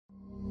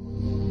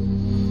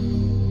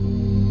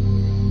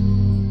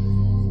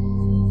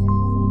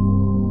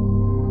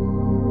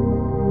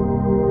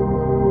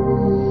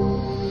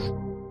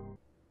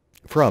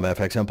From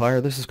FX Empire,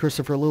 this is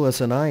Christopher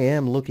Lewis, and I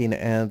am looking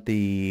at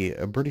the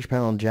British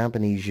pound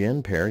Japanese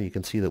yen pair. You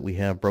can see that we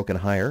have broken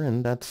higher,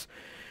 and that's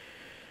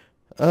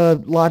a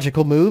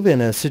logical move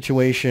in a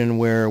situation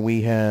where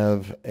we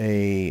have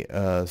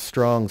a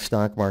strong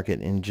stock market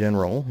in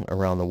general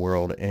around the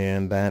world,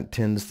 and that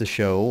tends to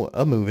show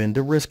a move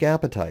into risk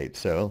appetite.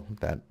 So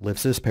that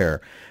lifts this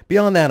pair.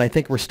 Beyond that, I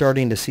think we're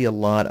starting to see a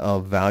lot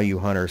of value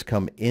hunters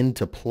come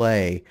into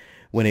play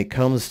when it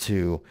comes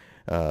to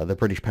the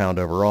British pound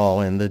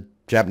overall, and the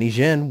Japanese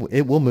yen,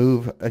 it will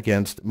move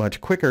against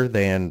much quicker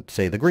than,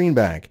 say, the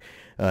greenback.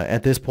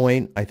 At this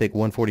point, I think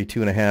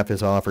 142.5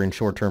 is offering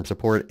short-term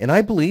support, and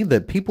I believe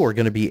that people are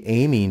going to be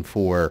aiming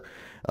for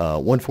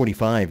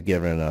 145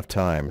 given enough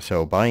time.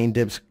 So buying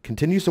dips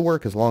continues to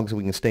work as long as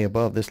we can stay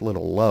above this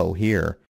little low here.